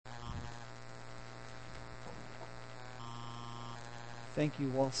Thank you,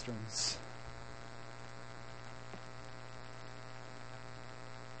 Wallströms.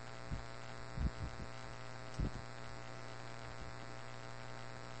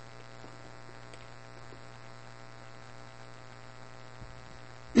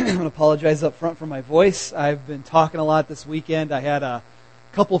 I'm going to apologize up front for my voice. I've been talking a lot this weekend. I had a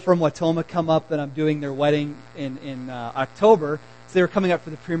couple from Wautoma come up that I'm doing their wedding in October. So they were coming up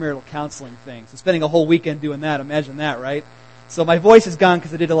for the premarital counseling thing. So spending a whole weekend doing that, imagine that, right? So my voice is gone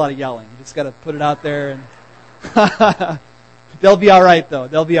because I did a lot of yelling. You just got to put it out there. And they'll be all right, though.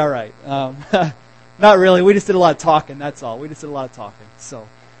 They'll be all right. Not really. We just did a lot of talking, that's all. We just did a lot of talking. So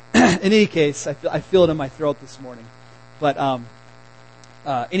in any case, I feel it in my throat this morning. But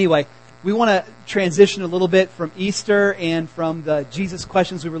anyway, we want to transition a little bit from Easter and from the Jesus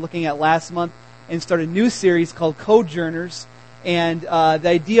questions we were looking at last month and start a new series called Cojourners. And the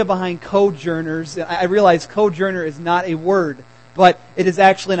idea behind Cojourners, I realize Cojourner is not a word, but it is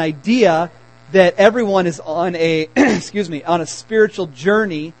actually an idea that everyone is on a on a spiritual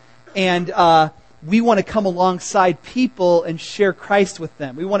journey, and we want to come alongside people and share Christ with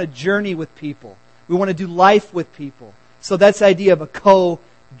them. We want to journey with people. We want to do life with people. So that's the idea of a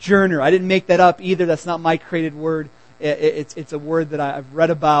co-journer. I didn't make that up either. That's not my created word. It's a word that I've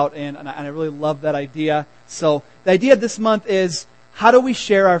read about, and I really love that idea. So the idea this month is, how do we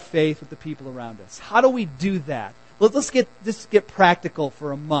share our faith with the people around us? How do we do that? Let's get practical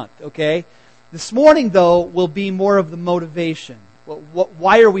for a month, okay? This morning, though, will be more of the motivation.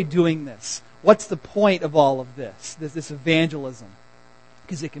 Why are we doing this? What's the point of all of this evangelism?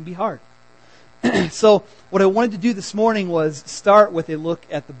 Because it can be hard. So what I wanted to do this morning was start with a look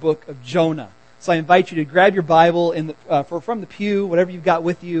at the book of Jonah. So I invite you to grab your Bible from the pew, whatever you've got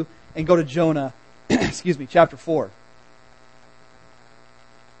with you, and go to Jonah, chapter 4.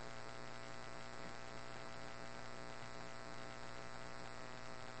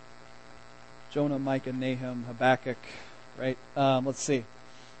 Jonah, Micah, Nahum, Habakkuk, right? Let's see.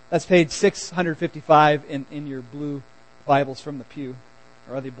 That's page 655 in your blue Bibles from the pew.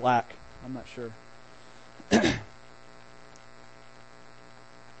 Or are they black? I'm not sure.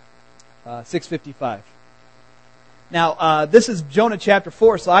 655. Now, this is Jonah chapter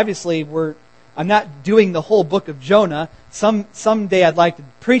 4, so obviously I'm not doing the whole book of Jonah. Someday I'd like to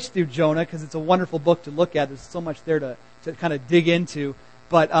preach through Jonah because it's a wonderful book to look at. There's so much there to kind of dig into.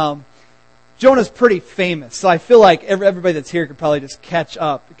 But Jonah's pretty famous, so I feel like everybody that's here could probably just catch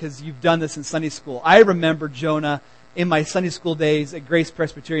up because you've done this in Sunday school. I remember Jonah in my Sunday school days at Grace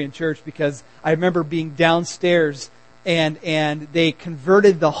Presbyterian Church because I remember being downstairs and they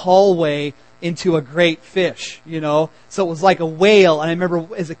converted the hallway into a great fish, you know. So it was like a whale, and I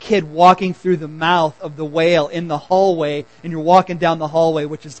remember as a kid walking through the mouth of the whale in the hallway, and you're walking down the hallway,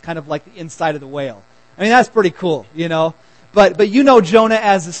 which is kind of like the inside of the whale. I mean, that's pretty cool, you know. But you know Jonah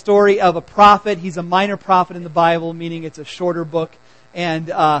as the story of a prophet. He's a minor prophet in the Bible, meaning it's a shorter book, and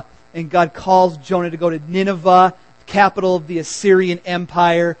God calls Jonah to go to Nineveh, capital of the Assyrian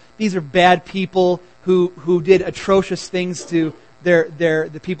Empire. These are bad people who did atrocious things to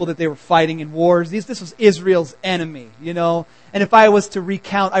the people that they were fighting in wars. This was Israel's enemy, you know. And if I was to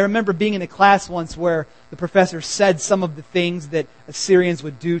recount, I remember being in a class once where the professor said some of the things that Assyrians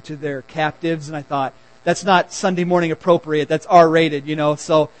would do to their captives, and I thought, that's not Sunday morning appropriate. That's R-rated, you know.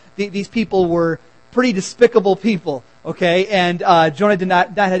 So these people were pretty despicable people, okay? And Jonah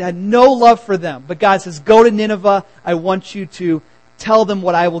had no love for them. But God says, go to Nineveh. I want you to tell them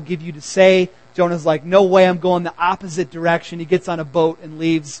what I will give you to say. Jonah's like, no way, I'm going the opposite direction. He gets on a boat and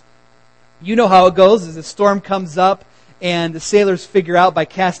leaves. You know how it goes. As the storm comes up and the sailors figure out by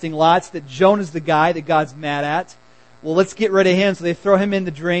casting lots that Jonah's the guy that God's mad at. Well, let's get rid of him. So they throw him in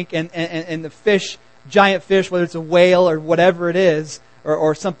the drink, and the fish, giant fish, whether it's a whale or whatever it is,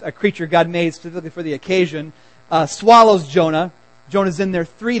 or a creature God made specifically for the occasion, swallows Jonah. Jonah's in there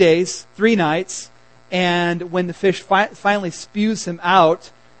 3 days, 3 nights, and when the fish finally spews him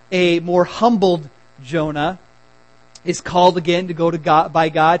out, a more humbled Jonah is called again to go to God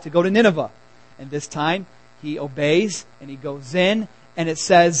to go to Nineveh. And this time he obeys and he goes in, and it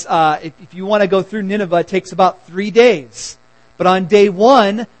says if you want to go through Nineveh, it takes about 3 days. But on day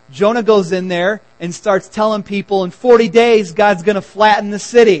 1, Jonah goes in there and starts telling people in 40 days God's going to flatten the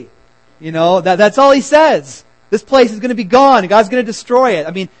city. You know, that's all he says. This place is going to be gone. God's going to destroy it.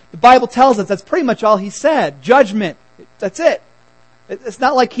 I mean, the Bible tells us that's pretty much all he said. Judgment. That's it. It's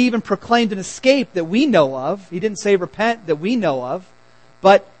not like he even proclaimed an escape that we know of. He didn't say repent that we know of.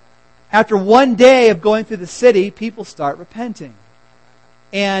 But after 1 day of going through the city, people start repenting.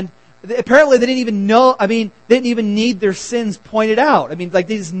 And apparently they didn't even know, they didn't even need their sins pointed out. I mean, like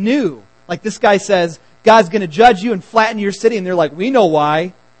they just knew. Like this guy says, God's going to judge you and flatten your city. And they're like, we know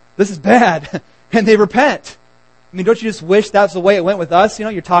why. This is bad. And they repent. I mean, don't you just wish that's the way it went with us? You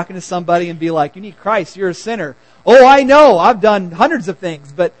know, you're talking to somebody and be like, you need Christ, you're a sinner. Oh, I know, I've done hundreds of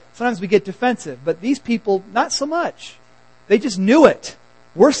things, but sometimes we get defensive. But these people, not so much. They just knew it.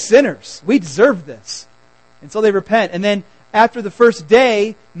 We're sinners. We deserve this. And so they repent. And then after the first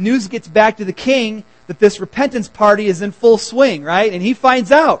day, news gets back to the king that this repentance party is in full swing, right? And he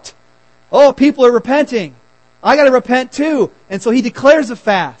finds out. Oh, people are repenting. I got to repent too. And so he declares a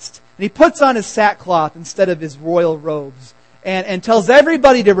fast. And he puts on his sackcloth instead of his royal robes. And tells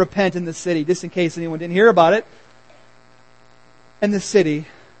everybody to repent in the city, just in case anyone didn't hear about it. And the city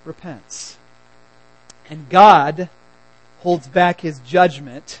repents. And God holds back His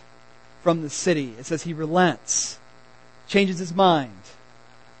judgment from the city. It says He relents, changes His mind,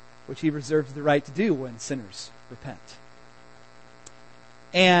 which He reserves the right to do when sinners repent.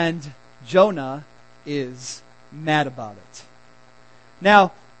 And Jonah is mad about it.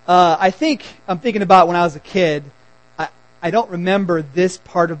 Now, I'm thinking about when I was a kid, I don't remember this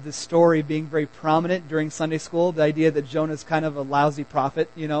part of the story being very prominent during Sunday school, the idea that Jonah's kind of a lousy prophet,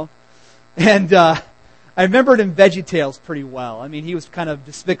 you know. And I remember it in VeggieTales pretty well. I mean, he was kind of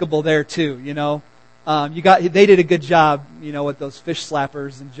despicable there too, you know. They did a good job, you know, with those fish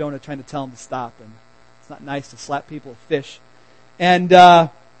slappers and Jonah trying to tell him to stop. And it's not nice to slap people with fish. And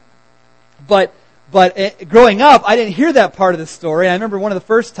but growing up, I didn't hear that part of the story. I remember one of the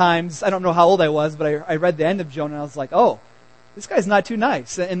first times, I don't know how old I was, but I read the end of Jonah and I was like, oh, this guy's not too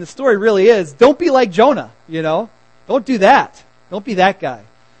nice. And the story really is, don't be like Jonah, you know. Don't do that. Don't be that guy.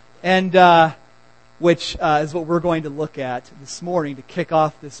 And which is what we're going to look at this morning to kick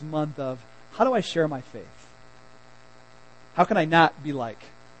off this month of, how do I share my faith? How can I not be like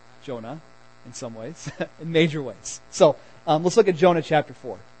Jonah in some ways, in major ways? So let's look at Jonah chapter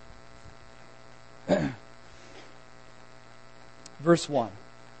 4. Verse 1.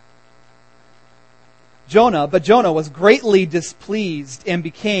 But Jonah was greatly displeased and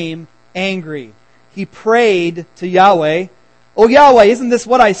became angry. He prayed to Yahweh, "Oh Yahweh, isn't this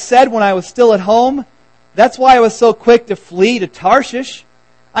what I said when I was still at home? That's why I was so quick to flee to Tarshish.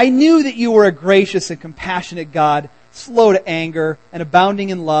 I knew that you were a gracious and compassionate God, slow to anger and abounding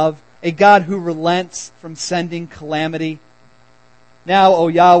in love, a God who relents from sending calamity. Now, O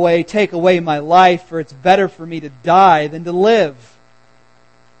Yahweh, take away my life, for it's better for me to die than to live."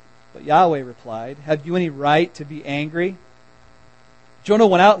 But Yahweh replied, "Have you any right to be angry?" Jonah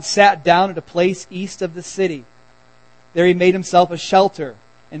went out and sat down at a place east of the city. There he made himself a shelter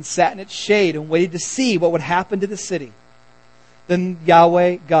and sat in its shade and waited to see what would happen to the city. Then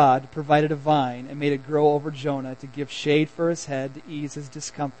Yahweh, God, provided a vine and made it grow over Jonah to give shade for his head to ease his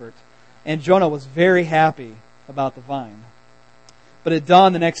discomfort. And Jonah was very happy about the vine. But at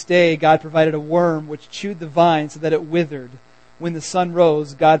dawn the next day, God provided a worm which chewed the vine so that it withered. When the sun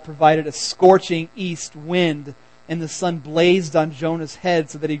rose, God provided a scorching east wind, and the sun blazed on Jonah's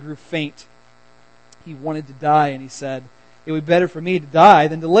head so that he grew faint. He wanted to die, and he said, "It would be better for me to die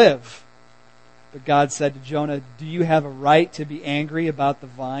than to live." But God said to Jonah, "Do you have a right to be angry about the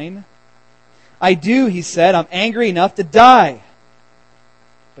vine?" "I do," he said. "I'm angry enough to die."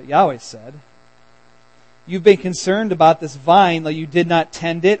 But Yahweh said, "You've been concerned about this vine, though you did not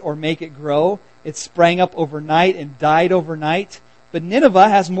tend it or make it grow. It sprang up overnight and died overnight. But Nineveh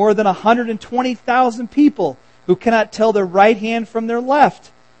has more than 120,000 people who cannot tell their right hand from their left,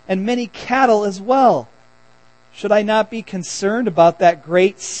 and many cattle as well. Should I not be concerned about that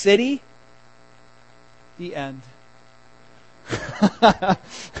great city?" The end.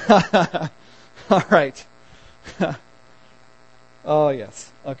 All right. Oh,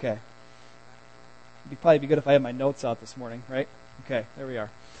 yes. Okay. It'd probably be good if I had my notes out this morning, right? Okay, there we are.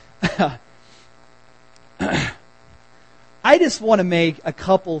 I just want to make a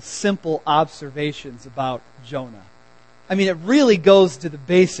couple simple observations about Jonah. I mean, it really goes to the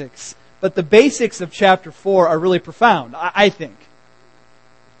basics, but the basics of chapter 4 are really profound, I think.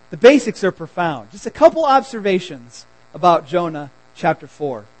 The basics are profound. Just a couple observations about Jonah chapter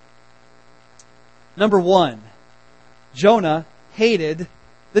 4. Number 1, Jonah hated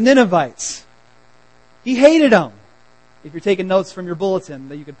the Ninevites. He hated them. If you're taking notes from your bulletin,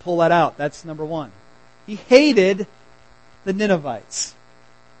 that you could pull that out. That's number 1. He hated the Ninevites.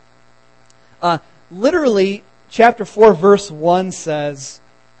 Literally, chapter 4, verse 1 says,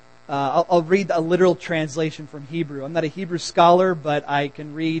 I'll read a literal translation from Hebrew. I'm not a Hebrew scholar, but I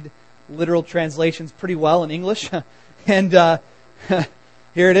can read literal translations pretty well in English. And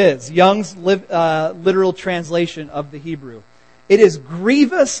here it is. Young's literal translation of the Hebrew. "It is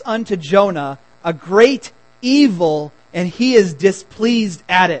grievous unto Jonah, a great evil, and he is displeased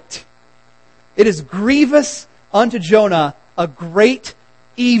at it." It is grievous unto Jonah, a great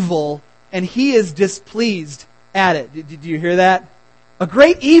evil, and he is displeased at it. Did you hear that? A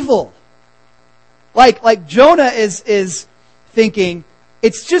great evil. Like Jonah is thinking,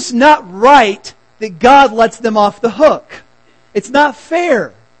 it's just not right that God lets them off the hook. It's not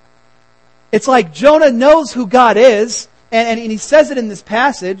fair. It's like Jonah knows who God is, and he says it in this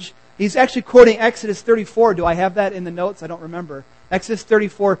passage. He's actually quoting Exodus 34. Do I have that in the notes? I don't remember. Exodus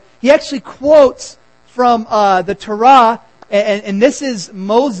 34. He actually quotes from the Torah, and this is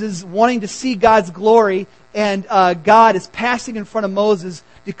Moses wanting to see God's glory, and God is passing in front of Moses,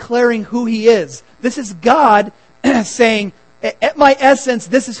 declaring who He is. This is God saying, at my essence,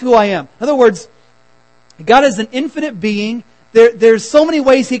 this is who I am. In other words, God is an infinite being. There's so many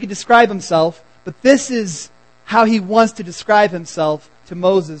ways He could describe Himself, but this is how He wants to describe Himself to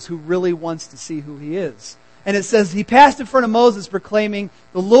Moses, who really wants to see who He is. And it says, He passed in front of Moses proclaiming,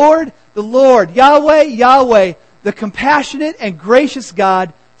 the Lord, Yahweh, Yahweh, the compassionate and gracious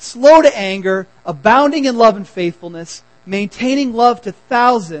God, slow to anger, abounding in love and faithfulness, maintaining love to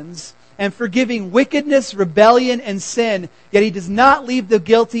thousands, and forgiving wickedness, rebellion, and sin. Yet He does not leave the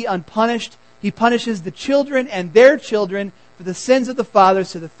guilty unpunished. He punishes the children and their children for the sins of the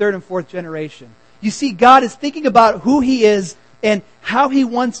fathers to the third and fourth generation. You see, God is thinking about who He is and how He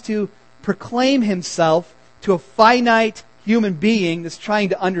wants to proclaim Himself to a finite human being that's trying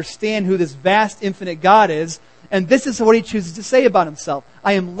to understand who this vast, infinite God is. And this is what He chooses to say about Himself.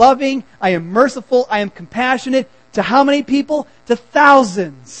 I am loving, I am merciful, I am compassionate. To how many people? To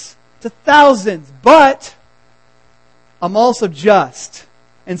thousands. To thousands. But I'm also just.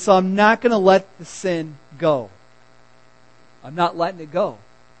 And so I'm not going to let the sin go. I'm not letting it go.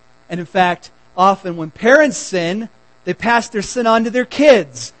 And in fact, often when parents sin, they pass their sin on to their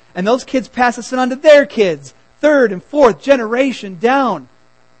kids. And those kids pass the sin on to their kids. Third and fourth generation down.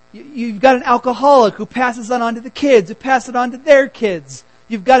 You've got an alcoholic who passes it on to the kids, who passes it on to their kids.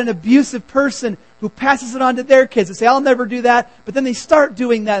 You've got an abusive person who passes it on to their kids. They say, I'll never do that. But then they start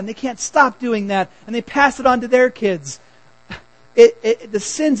doing that and they can't stop doing that. And they pass it on to their kids. The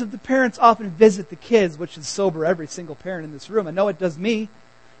sins of the parents often visit the kids, which is sober every single parent in this room. I know it does me.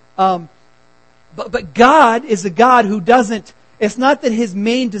 But God is a God who doesn't, it's not that His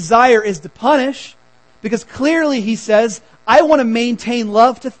main desire is to punish, because clearly He says, I want to maintain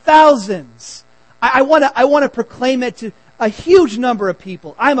love to thousands. I want to proclaim it to a huge number of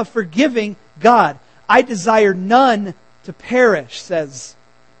people. I'm a forgiving God. I desire none to perish, says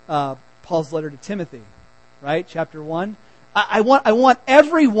Paul's letter to Timothy, right? Chapter 1. I want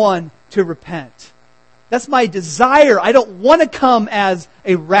everyone to repent. That's my desire. I don't want to come as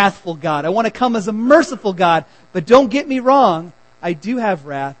a wrathful God. I want to come as a merciful God. But don't get me wrong. I do have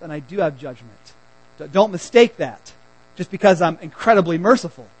wrath and I do have judgment. Don't mistake that. Just because I'm incredibly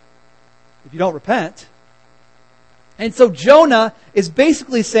merciful. If you don't repent. And so Jonah is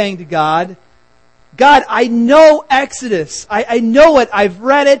basically saying to God, God, I know Exodus. I know it. I've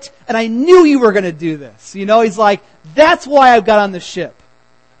read it. And I knew you were going to do this. You know, he's like, that's why I've got on the ship.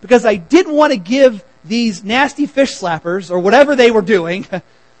 Because I didn't want to give these nasty fish slappers, or whatever they were doing,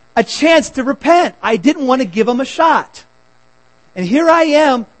 a chance to repent. I didn't want to give them a shot. And here I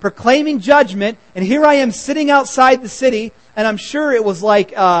am proclaiming judgment, and here I am sitting outside the city, and I'm sure it was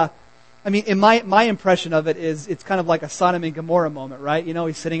like, in my impression of it is, it's kind of like a Sodom and Gomorrah moment, right? You know,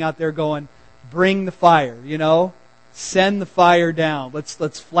 he's sitting out there going, bring the fire, you know? Send the fire down.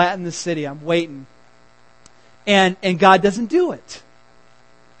 Let's flatten the city. I'm waiting. And God doesn't do it.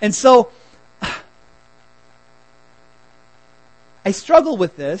 And so, I struggle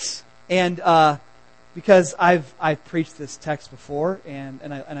with this, and because I've preached this text before, and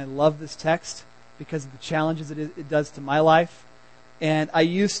I love this text because of the challenges it does to my life. And I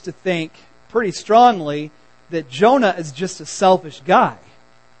used to think pretty strongly that Jonah is just a selfish guy,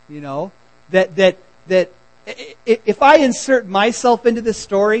 you know, that if I insert myself into this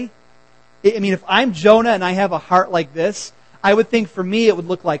story, if I'm Jonah and I have a heart like this, I would think for me it would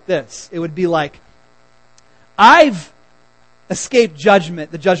look like this. It would be like, I've escaped judgment,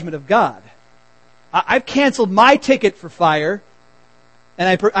 the judgment of God. I've canceled my ticket for fire,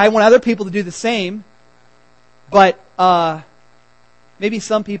 and I want other people to do the same. But maybe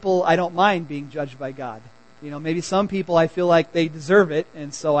some people I don't mind being judged by God. You know, maybe some people I feel like they deserve it,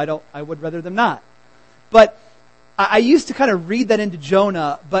 and so I would rather them not. But I used to kind of read that into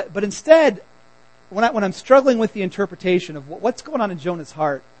Jonah, but instead, when I'm struggling with the interpretation of what's going on in Jonah's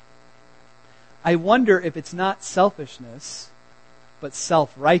heart, I wonder if it's not selfishness, but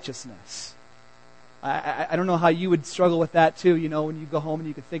self-righteousness. I don't know how you would struggle with that too, you know, when you go home and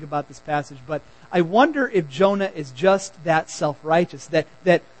you can think about this passage, but I wonder if Jonah is just that self-righteous,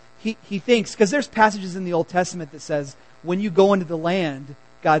 that he thinks, because there's passages in the Old Testament that says, when you go into the land,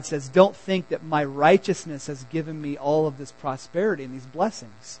 God says, don't think that my righteousness has given me all of this prosperity and these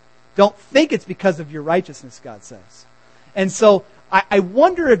blessings. Don't think it's because of your righteousness, God says. And so I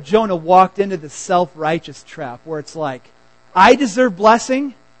wonder if Jonah walked into the self-righteous trap where it's like, I deserve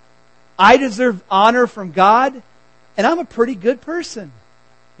blessing, I deserve honor from God, and I'm a pretty good person.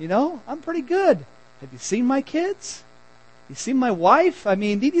 You know, I'm pretty good. Have you seen my kids? You seen my wife? I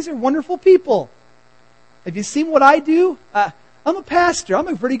mean, these are wonderful people. Have you seen what I do? I'm a pastor. I'm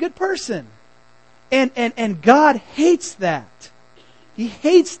a pretty good person. And God hates that. He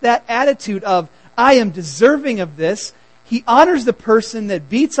hates that attitude of, I am deserving of this. He honors the person that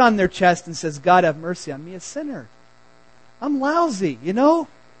beats on their chest and says, God, have mercy on me, a sinner. I'm lousy, you know?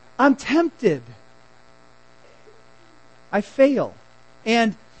 I'm tempted. I fail.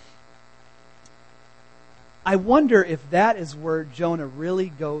 And I wonder if that is where Jonah really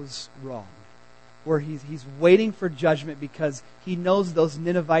goes wrong. Where he's waiting for judgment because he knows those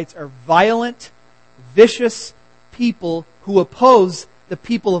Ninevites are violent, vicious people who oppose the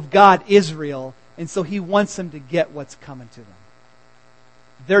people of God, Israel, and so he wants them to get what's coming to them.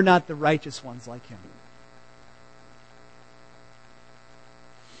 They're not the righteous ones like him.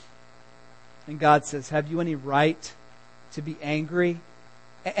 And God says, have you any right to be angry?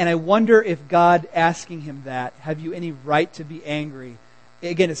 And I wonder if God asking him that, have you any right to be angry?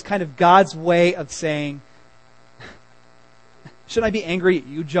 Again, it's kind of God's way of saying, shouldn't I be angry at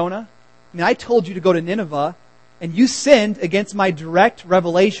you, Jonah? I mean, I told you to go to Nineveh, and you sinned against my direct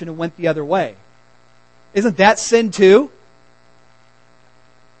revelation and went the other way. Isn't that sin too?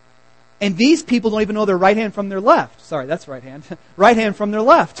 And these people don't even know their right hand from their left. Sorry, that's right hand. Right hand from their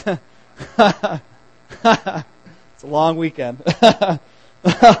left. It's a long weekend. I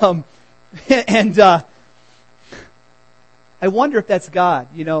wonder if that's God.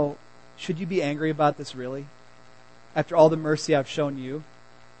 You know, should you be angry about this really? After all the mercy I've shown you?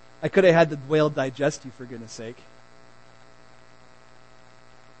 I could have had the whale digest you, for goodness sake.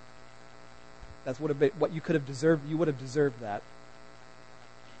 That's what you could have deserved. You would have deserved that.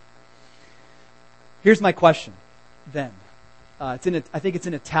 Here's my question then. I think it's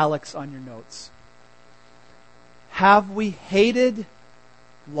in italics on your notes. Have we hated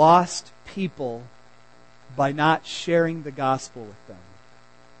lost people by not sharing the gospel with them?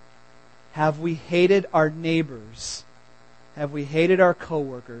 Have we hated our neighbors? Have we hated our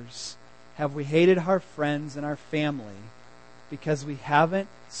coworkers? Have we hated our friends and our family because we haven't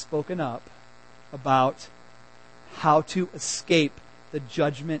spoken up about how to escape the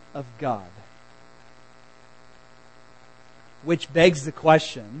judgment of God? Which begs the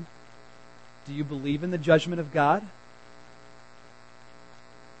question, do you believe in the judgment of God?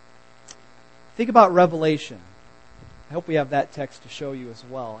 Think about Revelation. I hope we have that text to show you as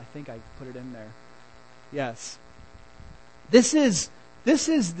well. I think I put it in there. Yes. This is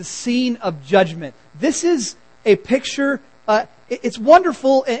the scene of judgment. This is a picture. It's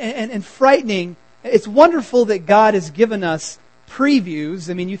wonderful and frightening. It's wonderful that God has given us previews.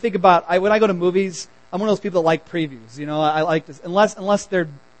 I mean, you think about, when I go to movies, I'm one of those people that like previews. You know, I like this. Unless they're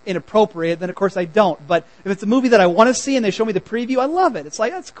inappropriate, then of course I don't. But if it's a movie that I want to see and they show me the preview, I love it. It's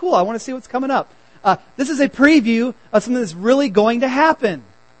like, that's cool. I want to see what's coming up. This is a preview of something that's really going to happen.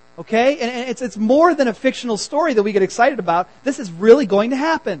 Okay? And it's more than a fictional story that we get excited about. This is really going to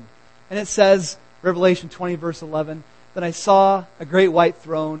happen. And it says, Revelation 20 verse 11, then I saw a great white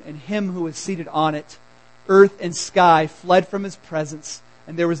throne and him who was seated on it. Earth and sky fled from his presence,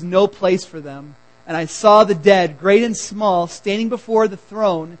 and there was no place for them. And I saw the dead, great and small, standing before the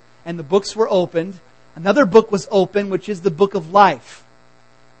throne, and the books were opened. Another book was opened, which is the book of life.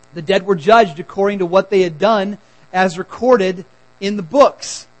 The dead were judged according to what they had done, as recorded in the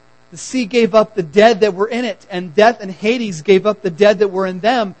books. The sea gave up the dead that were in it, and death and Hades gave up the dead that were in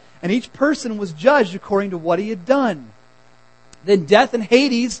them, and each person was judged according to what he had done. Then death and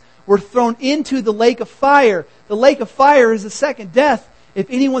Hades were thrown into the lake of fire. The lake of fire is the second death. If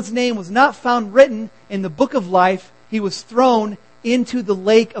anyone's name was not found written in the book of life, he was thrown into the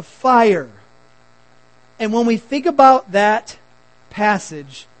lake of fire. And when we think about that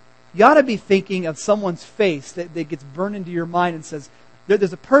passage, you ought to be thinking of someone's face that gets burned into your mind and says,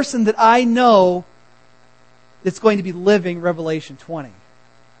 there's a person that I know that's going to be living Revelation 20.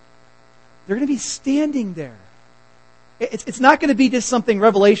 They're going to be standing there. It's not going to be just something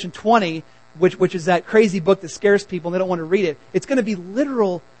Revelation 20, which is that crazy book that scares people and they don't want to read it. It's going to be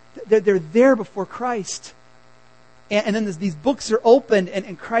literal. They're there before Christ. And then these books are opened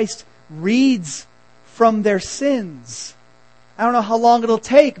and Christ reads from their sins. I don't know how long it'll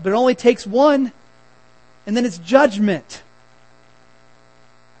take, but it only takes one. And then it's judgment.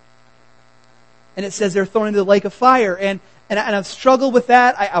 And it says they're thrown into the lake of fire. And I've struggled with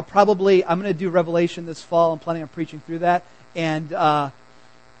that. I'm going to do Revelation this fall. I'm planning on preaching through that. And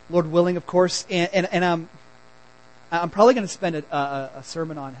Lord willing, of course. And I'm probably going to spend a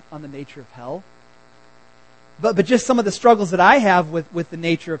sermon on the nature of hell. But just some of the struggles that I have with the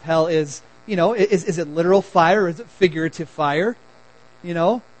nature of hell is, is it literal fire or is it figurative fire?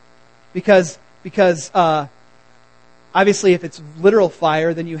 Because obviously if it's literal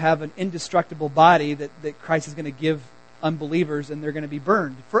fire, then you have an indestructible body that Christ is going to give unbelievers and they're going to be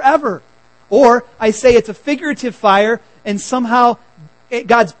burned forever. Or I say it's a figurative fire and somehow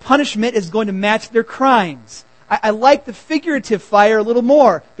God's punishment is going to match their crimes. I like the figurative fire a little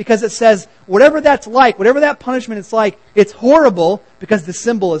more because it says whatever that's like, whatever that punishment is like, it's horrible because the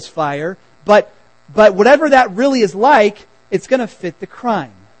symbol is fire, but whatever that really is like, it's going to fit the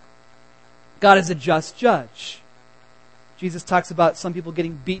crime. God is a just judge. Jesus talks about some people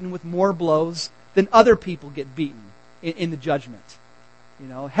getting beaten with more blows than other people get beaten in the judgment.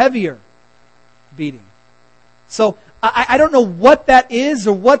 Heavier beating. So I don't know what that is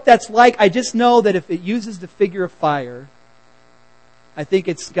or what that's like. I just know that if it uses the figure of fire, I think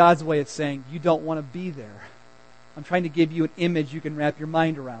it's God's way of saying, you don't want to be there. I'm trying to give you an image you can wrap your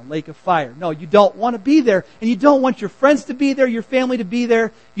mind around. Lake of fire. No, you don't want to be there. And you don't want your friends to be there, your family to be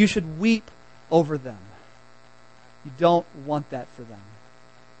there. You should weep over them. You don't want that for them.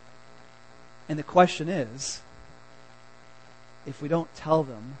 And the question is, if we don't tell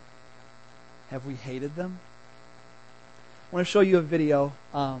them, have we hated them? I want to show you a video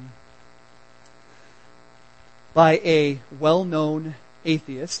by a well-known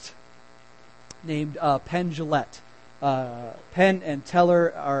atheist named Penn Jillette. Penn and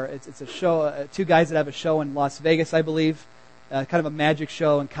Teller it's a show, two guys that have a show in Las Vegas, I believe, kind of a magic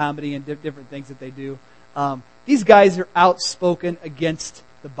show and comedy and different things that they do. These guys are outspoken against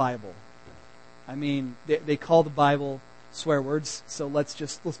the Bible. I mean, they call the Bible swear words, so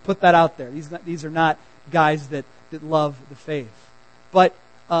let's put that out there. These are not guys that love the faith. But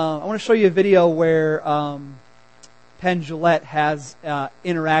I want to show you a video where Penn Jillette has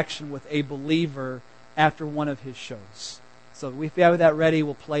interaction with a believer after one of his shows. So if we have that ready,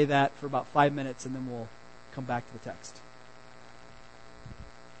 we'll play that for about 5 minutes and then we'll come back to the text.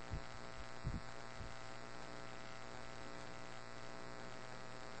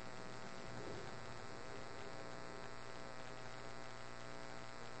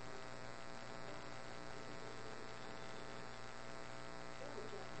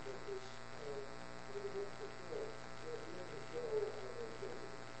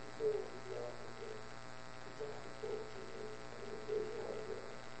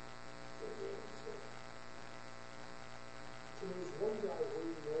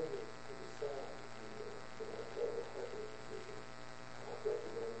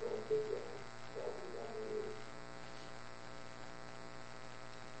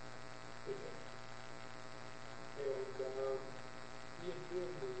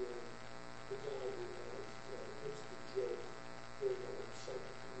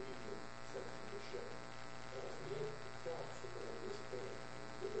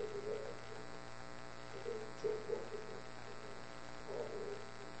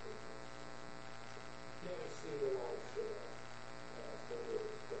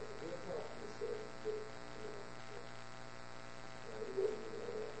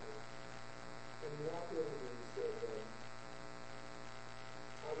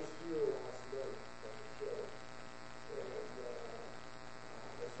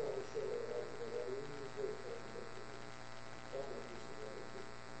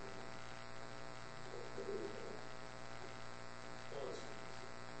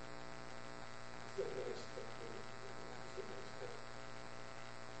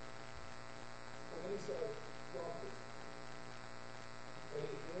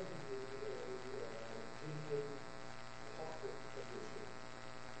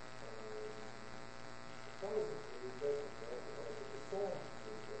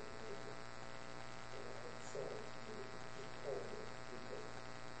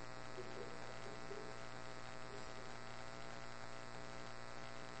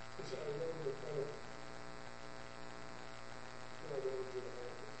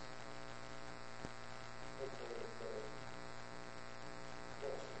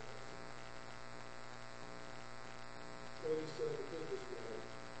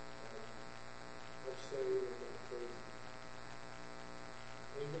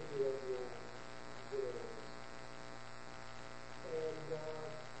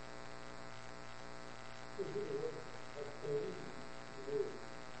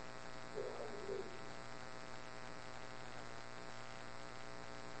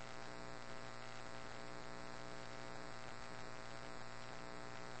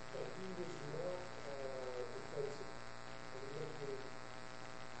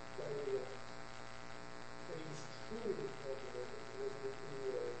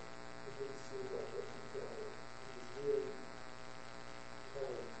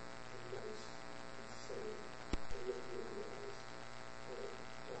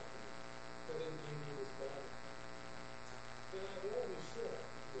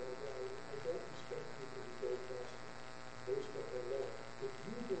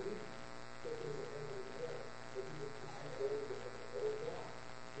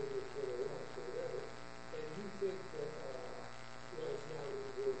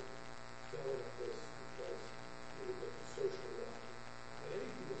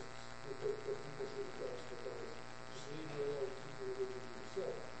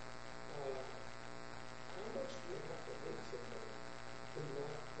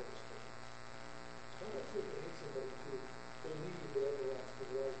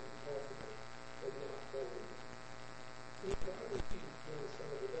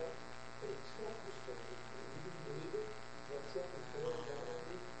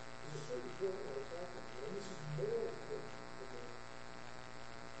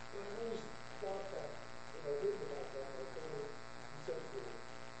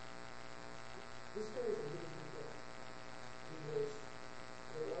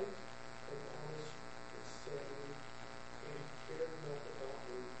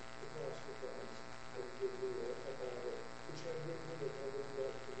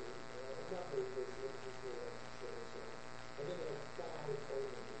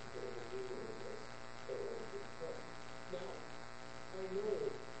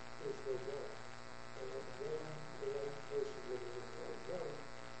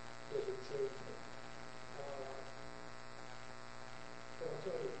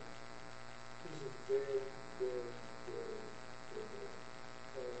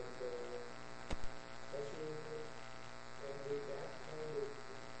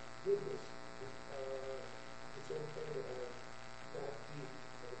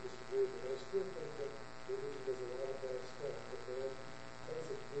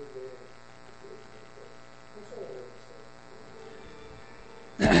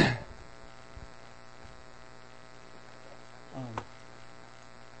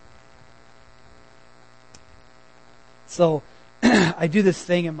 So I do this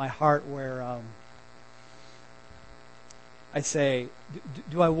thing in my heart where I say,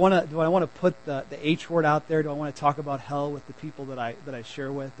 do I want to put the H word out there? Do I want to talk about hell with the people that I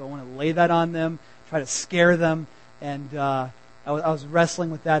share with? Do I want to lay that on them, try to scare them? And I was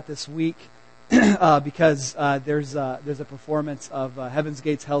wrestling with that this week because there's a performance of Heaven's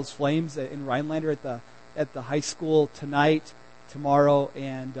Gates, Hell's Flames in Rhinelander at the high school tonight, tomorrow,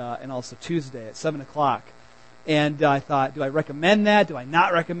 and also Tuesday at 7:00. And I thought, do I recommend that? Do I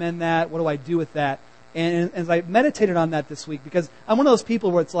not recommend that? What do I do with that? And as I meditated on that this week, because I'm one of those people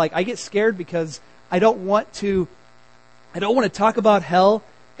where it's like I get scared because I don't want to talk about hell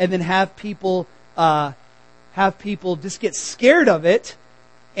and then have people just get scared of it,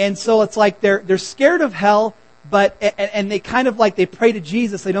 and so it's like they're scared of hell, but and they kind of like they pray to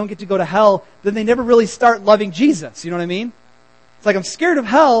Jesus, they don't get to go to hell, then they never really start loving Jesus. You know what I mean? It's like I'm scared of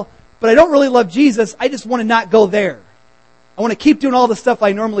hell, but I don't really love Jesus. I just want to not go there. I want to keep doing all the stuff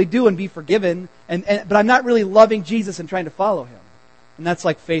I normally do and be forgiven, but I'm not really loving Jesus and trying to follow Him. And that's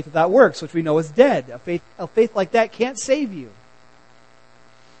like faith without works, which we know is dead. A faith like that can't save you,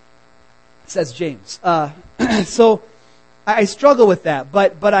 says James. So I struggle with that,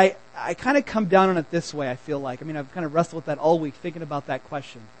 but I kind of come down on it this way, I feel like. I mean, I've kind of wrestled with that all week, thinking about that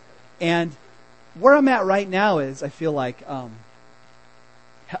question. And where I'm at right now is, I feel like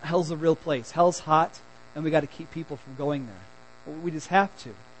hell's a real place. Hell's hot, and we got to keep people from going there. We just have to.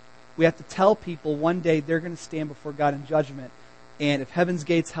 We have to tell people one day they're going to stand before God in judgment. And if Heaven's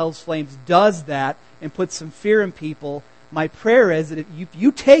Gates, Hell's Flames does that and puts some fear in people, my prayer is that if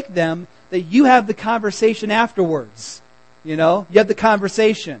you take them, that you have the conversation afterwards. You know, you have the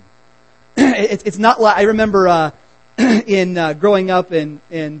conversation. It's not like, I remember in growing up, and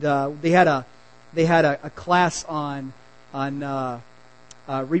they had a class on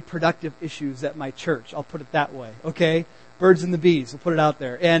reproductive issues at my church. I'll put it that way. Okay, birds and the bees. We'll put it out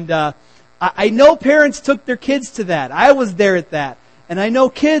there. And I know parents took their kids to that. I was there at that, and I know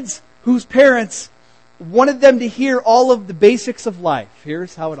kids whose parents wanted them to hear all of the basics of life.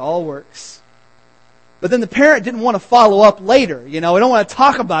 Here's how it all works. But then the parent didn't want to follow up later. You know, I don't want to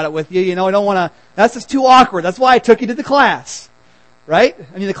talk about it with you. You know, I don't want to. That's just too awkward. That's why I took you to the class. Right?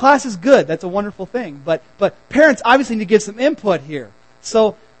 I mean, the class is good. That's a wonderful thing. But parents obviously need to give some input here.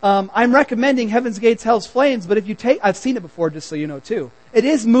 So I'm recommending Heaven's Gates, Hell's Flames. But if you take, I've seen it before, just so you know too. It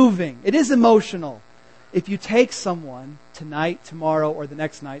is moving. It is emotional. If you take someone tonight, tomorrow, or the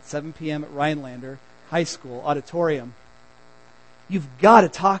next night, 7 p.m. at Rhinelander High School auditorium, you've got to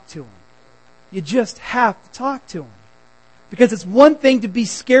talk to them. You just have to talk to them. Because it's one thing to be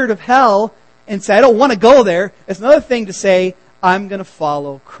scared of hell and say, I don't want to go there. It's another thing to say, I'm going to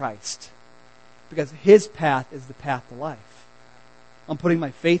follow Christ. Because His path is the path to life. I'm putting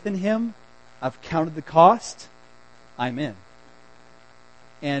my faith in Him. I've counted the cost. I'm in.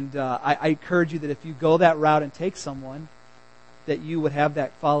 And I encourage you that if you go that route and take someone, that you would have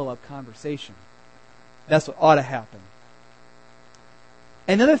that follow-up conversation. That's what ought to happen.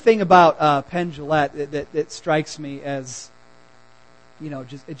 Another thing about Penn Jillette that strikes me as, you know,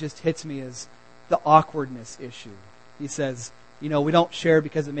 it just hits me is the awkwardness issue. He says, you know, we don't share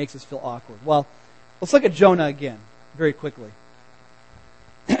because it makes us feel awkward. Well, let's look at Jonah again, very quickly.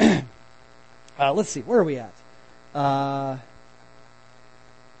 Let's see, where are we at?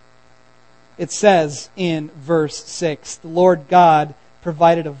 It says in verse 6, the Lord God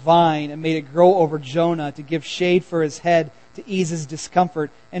provided a vine and made it grow over Jonah to give shade for his head to ease his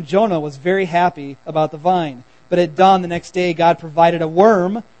discomfort. And Jonah was very happy about the vine. But at dawn the next day, God provided a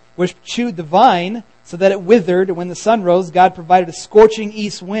worm which chewed the vine so that it withered. And when the sun rose, God provided a scorching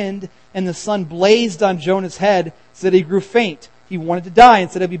east wind, and the sun blazed on Jonah's head so that he grew faint. He wanted to die and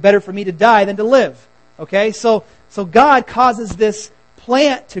said, it'd be better for me to die than to live. Okay, so God causes this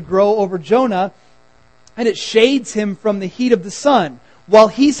plant to grow over Jonah, and it shades him from the heat of the sun. While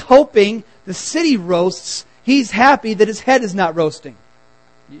he's hoping the city roasts, he's happy that his head is not roasting.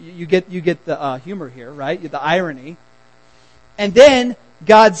 You get the humor here, right? The irony. And then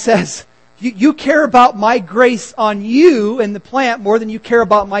God says, you care about my grace on you and the plant more than you care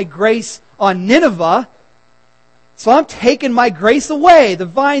about my grace on Nineveh. So I'm taking my grace away. The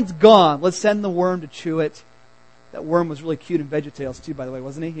vine's gone. Let's send the worm to chew it. That worm was really cute in VeggieTales too, by the way,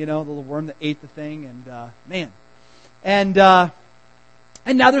 wasn't he? You know, the little worm that ate the thing, and man. And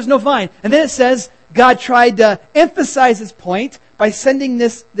now there's no vine. And then it says God tried to emphasize his point by sending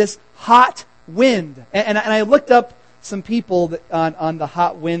this hot wind. And I looked up some people on the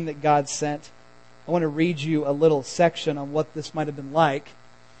hot wind that God sent. I want to read you a little section on what this might have been like.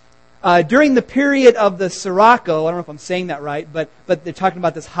 During the period of the Sirocco, I don't know if I'm saying that right, but they're talking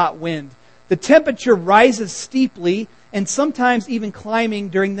about this hot wind. The temperature rises steeply and sometimes even climbing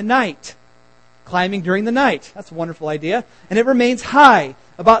during the night. Climbing during the night. That's a wonderful idea. And it remains high,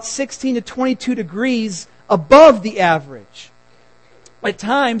 about 16 to 22 degrees above the average. At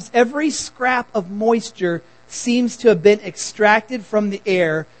times, every scrap of moisture seems to have been extracted from the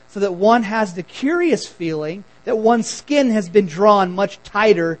air so that one has the curious feeling that one's skin has been drawn much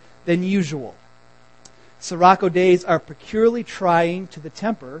tighter than usual. Sirocco days are peculiarly trying to the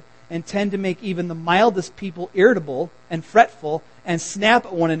temper and tend to make even the mildest people irritable and fretful and snap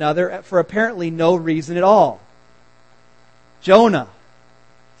at one another for apparently no reason at all. Jonah,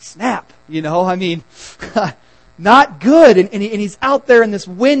 snap, not good. And he's out there and this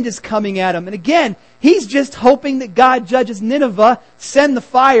wind is coming at him. And again, he's just hoping that God judges Nineveh, send the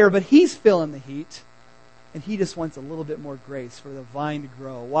fire, but he's feeling the heat. And he just wants a little bit more grace for the vine to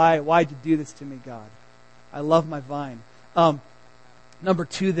grow. Why'd you do this to me, God? I love my vine. Number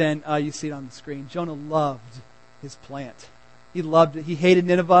 2 then, you see it on the screen. Jonah loved his plant. He loved it. He hated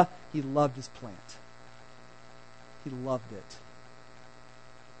Nineveh. He loved his plant. He loved it.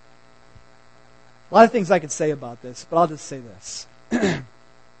 A lot of things I could say about this, but I'll just say this.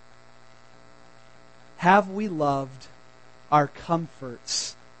 Have we loved our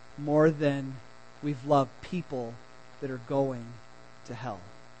comforts more than we've loved people that are going to hell?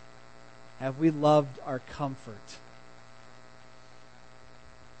 Have we loved our comfort?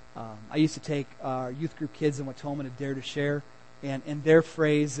 I used to take our youth group kids in Watoma to Dare to Share, and their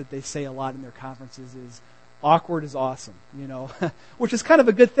phrase that they say a lot in their conferences is, awkward is awesome, which is kind of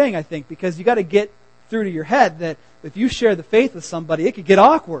a good thing, I think, because you got to get through to your head that if you share the faith with somebody, it could get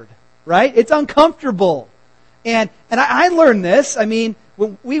awkward, right? It's uncomfortable. And I learned this.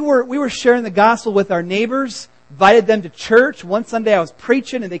 When we were sharing the gospel with our neighbors, invited them to church. One Sunday I was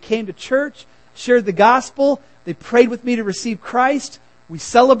preaching and they came to church, shared the gospel. They prayed with me to receive Christ. We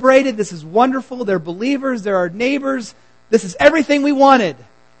celebrated. This is wonderful. They're believers. They're our neighbors. This is everything we wanted.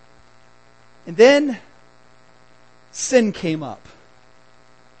 And then sin came up.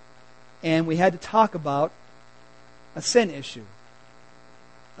 And we had to talk about a sin issue.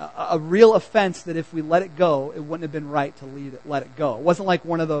 A real offense that if we let it go, it wouldn't have been right to let it go. It wasn't like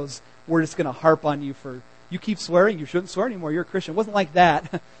one of those, we're just going to harp on you for, you keep swearing, you shouldn't swear anymore, you're a Christian. It wasn't like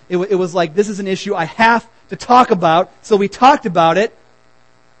that. It was like, this is an issue I have to talk about. So we talked about it.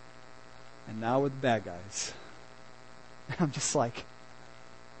 And now we're the bad guys. I'm just like,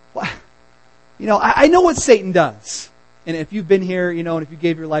 what? I know what Satan does. And if you've been here, and if you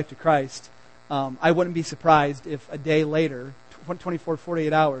gave your life to Christ, I wouldn't be surprised if a day later, 24,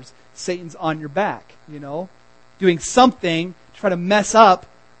 48 hours, Satan's on your back, doing something to try to mess up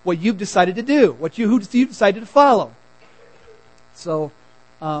what you've decided to do, who you decided to follow. So,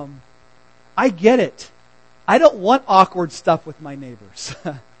 I get it. I don't want awkward stuff with my neighbors.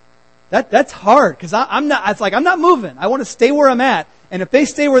 That's hard, because I'm not moving. I want to stay where I'm at. And if they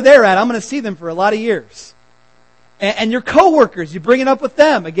stay where they're at, I'm going to see them for a lot of years. And your coworkers, you bring it up with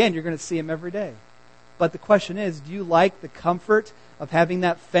them. Again, you're going to see them every day. But the question is, do you like the comfort of having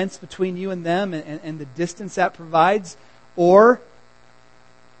that fence between you and them and the distance that provides? Or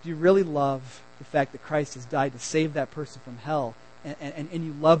do you really love the fact that Christ has died to save that person from hell and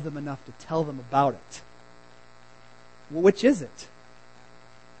you love them enough to tell them about it? Well, which is it?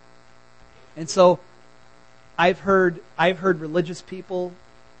 And so I've heard religious people,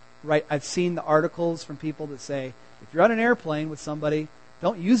 right? I've seen the articles from people that say, if you're on an airplane with somebody,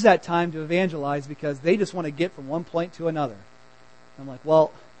 don't use that time to evangelize because they just want to get from one point to another. I'm like,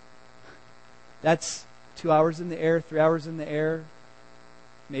 well, that's 2 hours in the air, 3 hours in the air.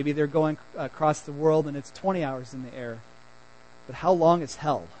 Maybe they're going across the world and it's 20 hours in the air. But how long is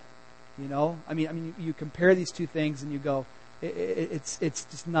hell? You compare these two things and you go, it's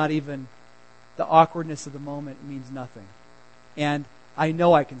just not even, the awkwardness of the moment means nothing. And I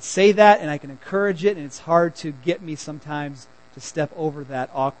know I can say that and I can encourage it, and it's hard to get me sometimes to step over that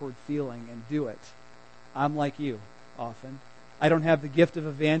awkward feeling and do it. I'm like you often. I don't have the gift of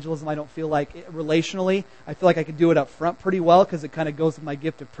evangelism. I don't feel like, relationally, I feel like I can do it up front pretty well because it kind of goes with my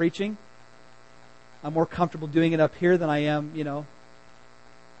gift of preaching. I'm more comfortable doing it up here than I am,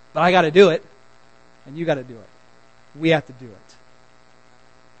 But I got to do it, and you got to do it. We have to do it.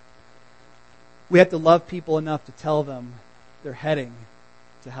 We have to love people enough to tell them they're heading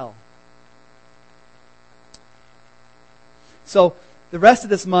to hell. So the rest of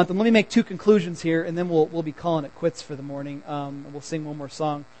this month, and let me make 2 conclusions here, and then we'll be calling it quits for the morning. We'll sing one more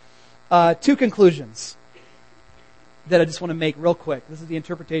song. 2 conclusions that I just want to make real quick. This is the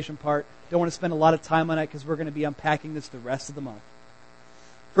interpretation part. Don't want to spend a lot of time on it because we're going to be unpacking this the rest of the month.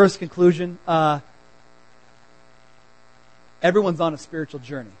 First conclusion, everyone's on a spiritual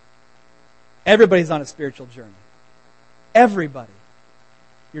journey. Everybody's on a spiritual journey. Everybody.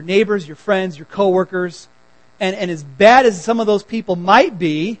 Your neighbors, your friends, your coworkers. And as bad as some of those people might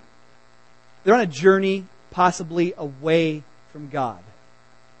be, they're on a journey possibly away from God.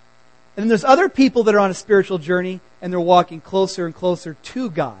 And then there's other people that are on a spiritual journey and they're walking closer and closer to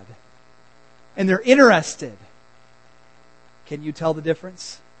God. And they're interested. Can you tell the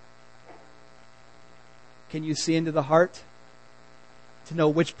difference? Can you see into the heart? To know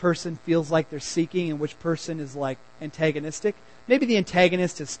which person feels like they're seeking and which person is like antagonistic? Maybe the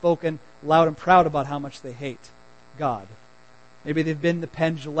antagonist has spoken loud and proud about how much they hate God. Maybe they've been the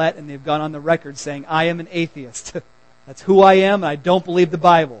Penn Jillette and they've gone on the record saying, I am an atheist. That's who I am and I don't believe the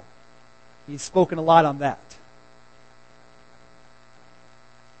Bible. He's spoken a lot on that.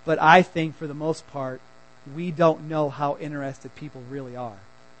 But I think for the most part, we don't know how interested people really are.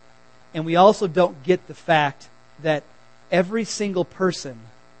 And we also don't get the fact that every single person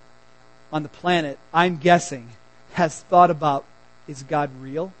on the planet, I'm guessing, has thought about, is God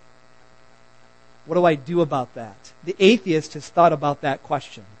real? What do I do about that? The atheist has thought about that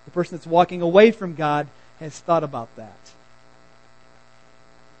question. The person that's walking away from God has thought about that.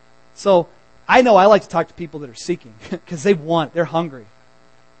 So, I know I like to talk to people that are seeking because they want it. They're hungry.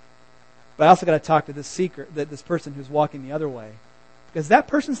 But I also got to talk to this person who's walking the other way, because that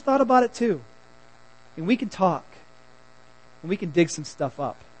person's thought about it too. And we can talk. And we can dig some stuff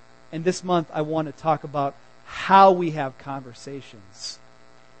up. And this month I want to talk about how we have conversations.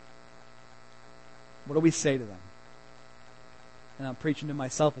 What do we say to them? And I'm preaching to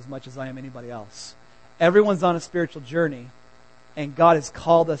myself as much as I am anybody else. Everyone's on a spiritual journey, and God has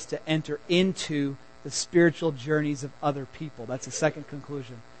called us to enter into the spiritual journeys of other people. That's the second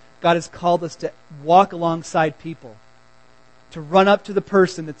conclusion. God has called us to walk alongside people, to run up to the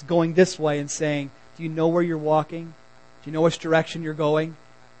person that's going this way and saying, do you know where you're walking? Do you know which direction you're going?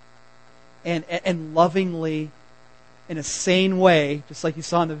 And lovingly, in a sane way, just like you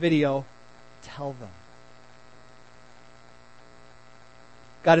saw in the video, tell them.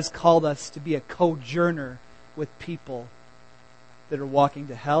 God has called us to be a co-journer with people that are walking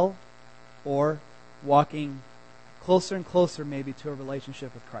to hell or walking closer and closer maybe to a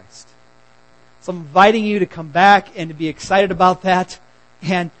relationship with Christ. So I'm inviting you to come back and to be excited about that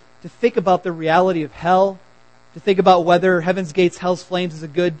and to think about the reality of hell, to think about whether Heaven's Gates, Hell's Flames is a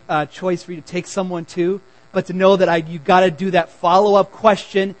good choice for you to take someone to, but to know that you've got to do that follow-up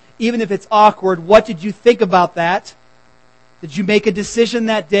question, even if it's awkward. What did you think about that? Did you make a decision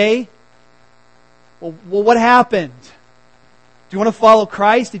that day? Well, what happened? Do you want to follow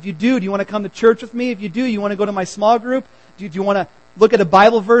Christ? If you do you want to come to church with me? If you do, you want to go to my small group? Do you want to look at a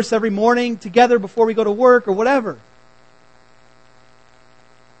Bible verse every morning together before we go to work or whatever?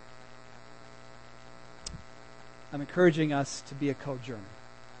 I'm encouraging us to be a co-journer.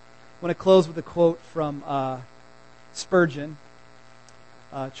 I want to close with a quote from Spurgeon,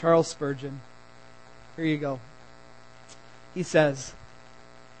 Charles Spurgeon. Here you go. He says,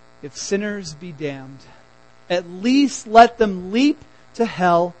 if sinners be damned, at least let them leap to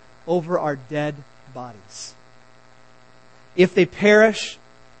hell over our dead bodies. If they perish,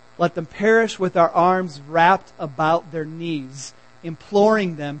 let them perish with our arms wrapped about their knees,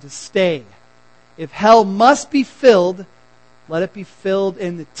 imploring them to stay. If hell must be filled, let it be filled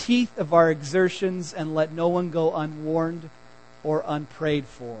in the teeth of our exertions, and let no one go unwarned or unprayed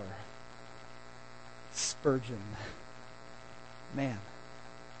for. Spurgeon. Man.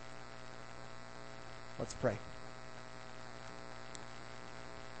 Let's pray.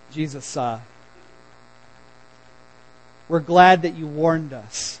 Jesus, we're glad that you warned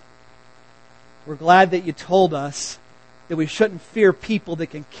us. We're glad that you told us that we shouldn't fear people that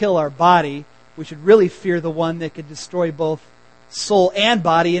can kill our body. We should really fear the one that could destroy both soul and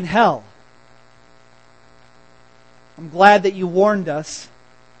body in hell. I'm glad that you warned us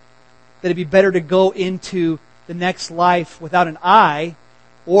that it'd be better to go into the next life without an eye,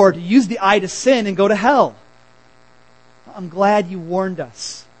 or to use the eye to sin and go to hell. I'm glad you warned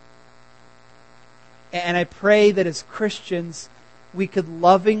us. And I pray that as Christians, we could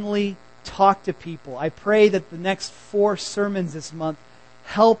lovingly talk to people. I pray that the next 4 sermons this month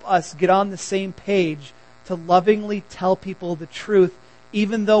help us get on the same page to lovingly tell people the truth,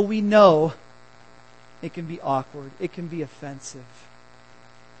 even though we know it can be awkward, it can be offensive,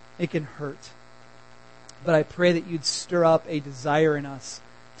 it can hurt. But I pray that you'd stir up a desire in us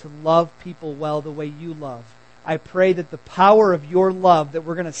to love people well the way you love. I pray that the power of your love, that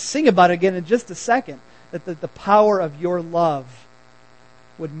we're going to sing about again in just a second, that the power of your love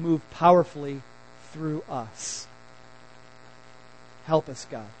would move powerfully through us. Help us,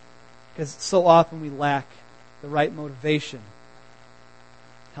 God. Because so often we lack the right motivation.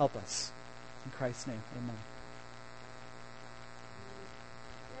 Help us. In Christ's name, amen.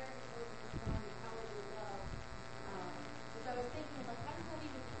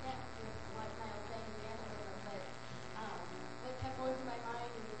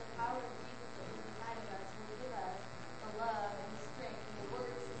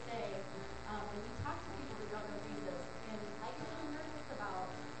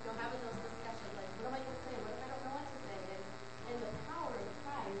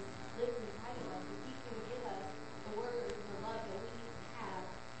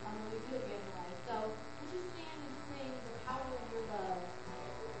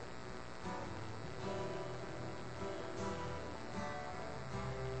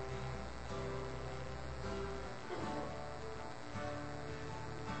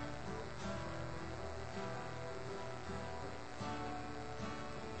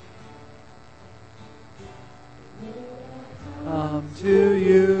 To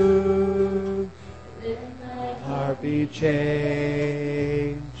you, heart be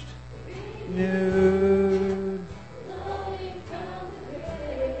changed, renewed,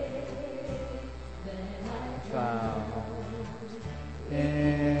 found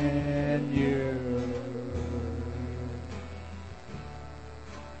in you.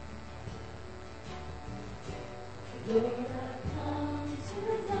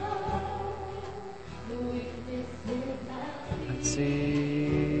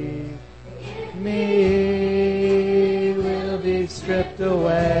 See me will be stripped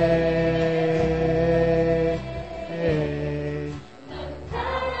away.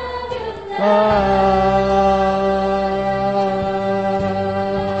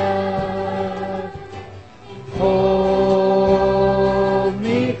 Hold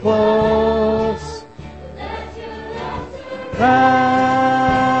me close. Crown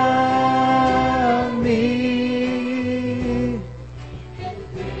me.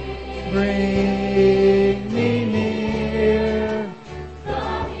 Bring me near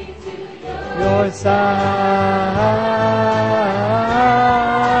your side.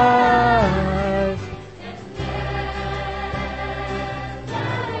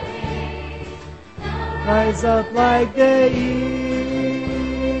 Rise up like the eagle.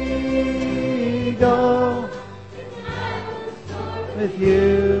 With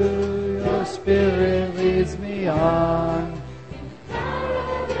you, your spirit leads me on.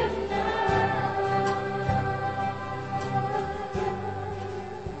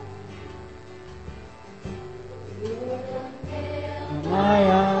 My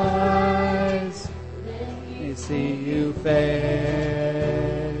eyes may see you face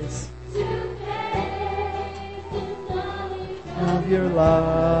of your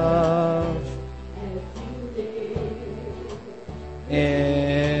love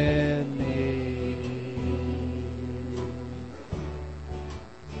in me.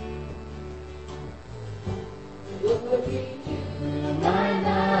 My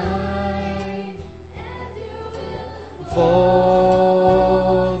mind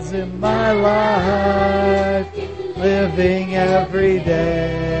folds in my life, living every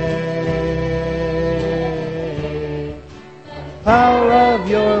day. Power of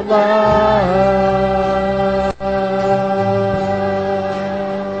your love,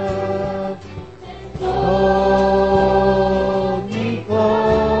 hold me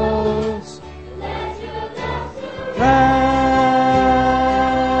close, crown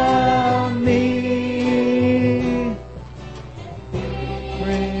me.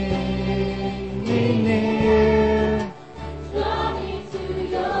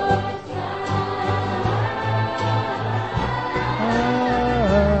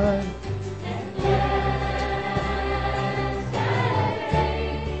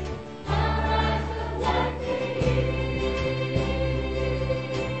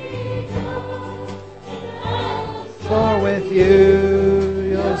 For with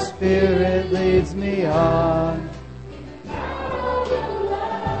you, your spirit leads me on.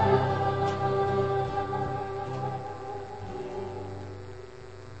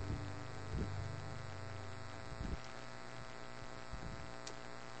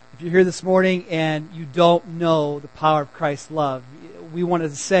 If you're here this morning and you don't know the power of Christ's love, we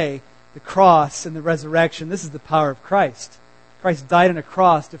wanted to say the cross and the resurrection, this is the power of Christ. Christ died on a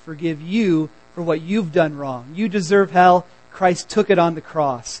cross to forgive you for what you've done wrong. You deserve hell. Christ took it on the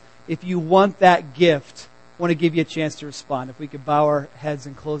cross. If you want that gift, I want to give you a chance to respond. If we could bow our heads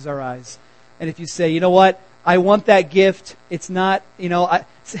and close our eyes. And if you say, you know what, I want that gift. It's not,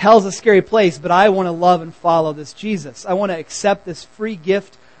 hell's a scary place, but I want to love and follow this Jesus. I want to accept this free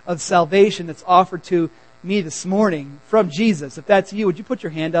gift of salvation that's offered to me this morning from Jesus. If that's you, would you put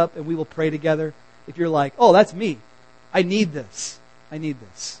your hand up and we will pray together? If you're like, oh, that's me. I need this. I need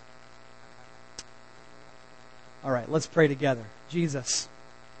this. All right, let's pray together. Jesus,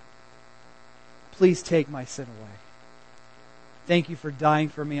 please take my sin away. Thank you for dying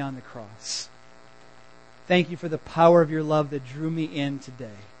for me on the cross. Thank you for the power of your love that drew me in today.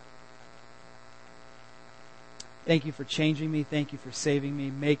 Thank you for changing me. Thank you for saving me.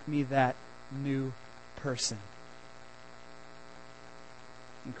 Make me that new person.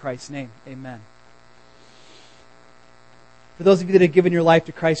 In Christ's name, amen. For those of you that have given your life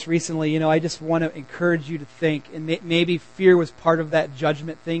to Christ recently, I just want to encourage you to think, and maybe fear was part of that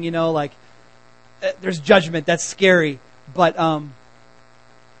judgment thing, like there's judgment, that's scary, but 1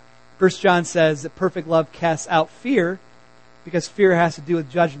 John says that perfect love casts out fear because fear has to do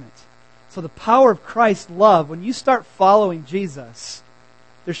with judgment. So the power of Christ's love, when you start following Jesus,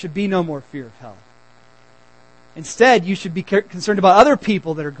 there should be no more fear of hell. Instead, you should be concerned about other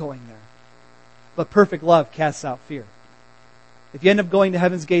people that are going there. But perfect love casts out fear. If you end up going to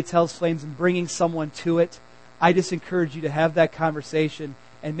heaven's gates, hell's flames, and bringing someone to it, I just encourage you to have that conversation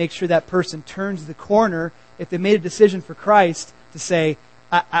and make sure that person turns the corner, if they made a decision for Christ, to say,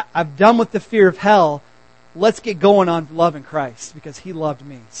 I'm done with the fear of hell. Let's get going on loving Christ because He loved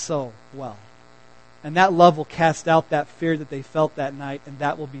me so well. And that love will cast out that fear that they felt that night, and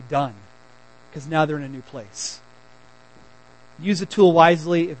that will be done because now they're in a new place. Use the tool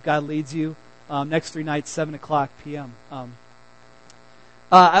wisely if God leads you. Next 3 nights, 7 o'clock p.m.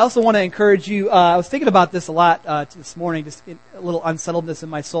 I also want to encourage you, I was thinking about this a lot this morning, just a little unsettledness in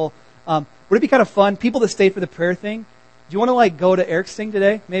my soul. Would it be kind of fun, people that stay for the prayer thing, do you want to go to Eric's thing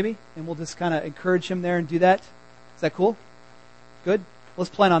today, maybe? And we'll just kind of encourage him there and do that. Is that cool? Good? Let's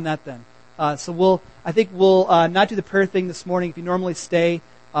plan on that then. So I think we'll not do the prayer thing this morning. If you normally stay,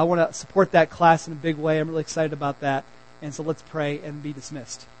 I want to support that class in a big way. I'm really excited about that. And so let's pray and be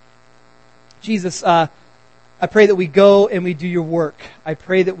dismissed. Jesus, I pray that we go and we do your work. I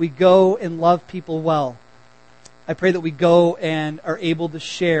pray that we go and love people well. I pray that we go and are able to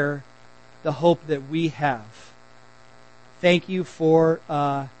share the hope that we have. Thank you for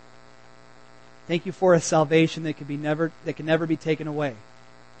a salvation that can never be taken away,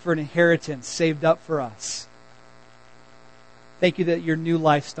 for an inheritance saved up for us. Thank you that your new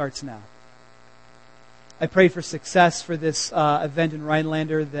life starts now. I pray for success for this event in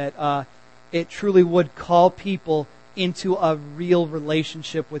Rhinelander, that it truly would call people into a real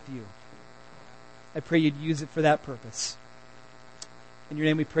relationship with you. I pray you'd use it for that purpose. In your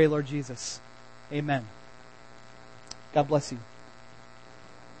name we pray, Lord Jesus. Amen. God bless you.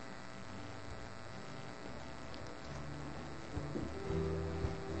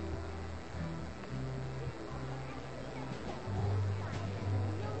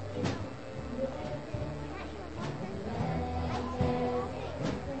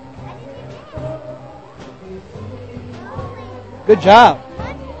 Good job.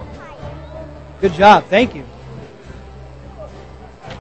 Good job. Thank you.